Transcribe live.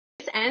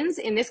This ends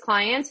in this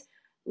client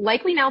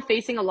likely now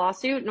facing a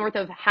lawsuit north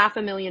of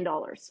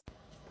 $500,000.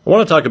 I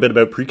want to talk a bit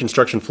about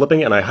pre-construction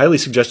flipping, and I highly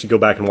suggest you go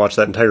back and watch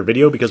that entire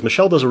video because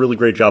Michelle does a really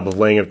great job of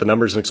laying out the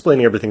numbers and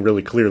explaining everything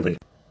really clearly.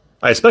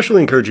 I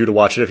especially encourage you to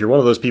watch it if you're one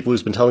of those people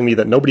who's been telling me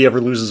that nobody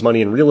ever loses money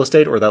in real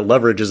estate or that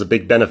leverage is a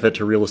big benefit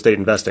to real estate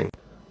investing.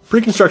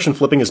 Pre-construction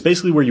flipping is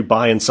basically where you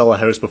buy and sell a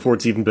house before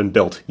it's even been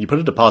built. You put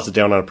a deposit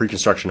down on a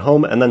pre-construction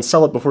home and then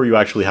sell it before you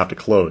actually have to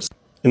close.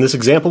 In this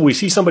example, we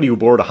see somebody who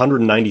borrowed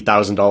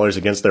 $190,000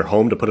 against their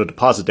home to put a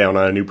deposit down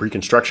on a new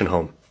pre-construction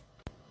home.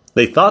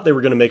 They thought they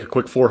were going to make a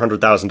quick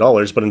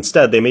 $400,000, but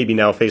instead they may be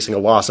now facing a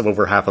loss of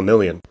over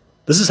 $500,000.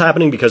 This is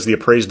happening because the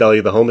appraised value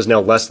of the home is now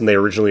less than they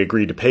originally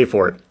agreed to pay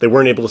for it. They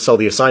weren't able to sell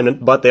the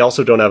assignment, but they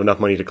also don't have enough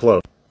money to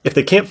close. If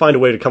they can't find a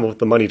way to come up with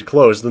the money to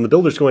close, then the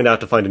builder's going to have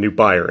to find a new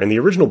buyer, and the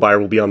original buyer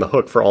will be on the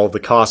hook for all of the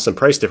costs and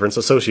price difference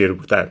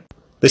associated with that.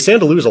 They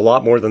stand to lose a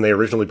lot more than they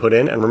originally put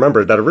in, and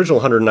remember, that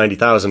original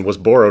 $190,000 was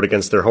borrowed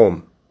against their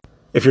home.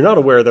 If you're not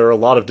aware, there are a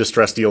lot of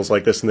distressed deals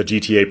like this in the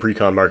GTA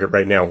pre-con market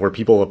right now, where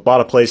people have bought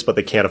a place but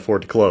they can't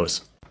afford to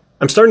close.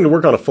 I'm starting to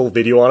work on a full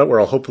video on it where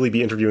I'll hopefully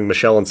be interviewing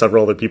Michelle and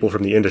several other people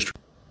from the industry.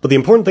 But the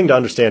important thing to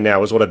understand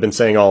now is what I've been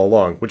saying all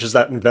along, which is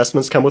that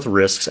investments come with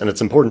risks, and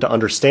it's important to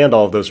understand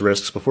all of those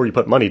risks before you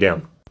put money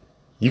down.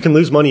 You can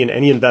lose money in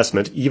any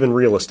investment, even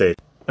real estate.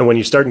 And when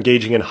you start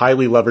engaging in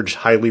highly leveraged,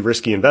 highly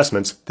risky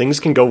investments, things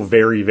can go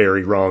very,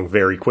 very wrong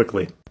very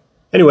quickly.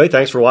 Anyway,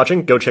 thanks for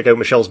watching, go check out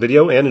Michelle's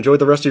video, and enjoy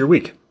the rest of your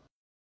week.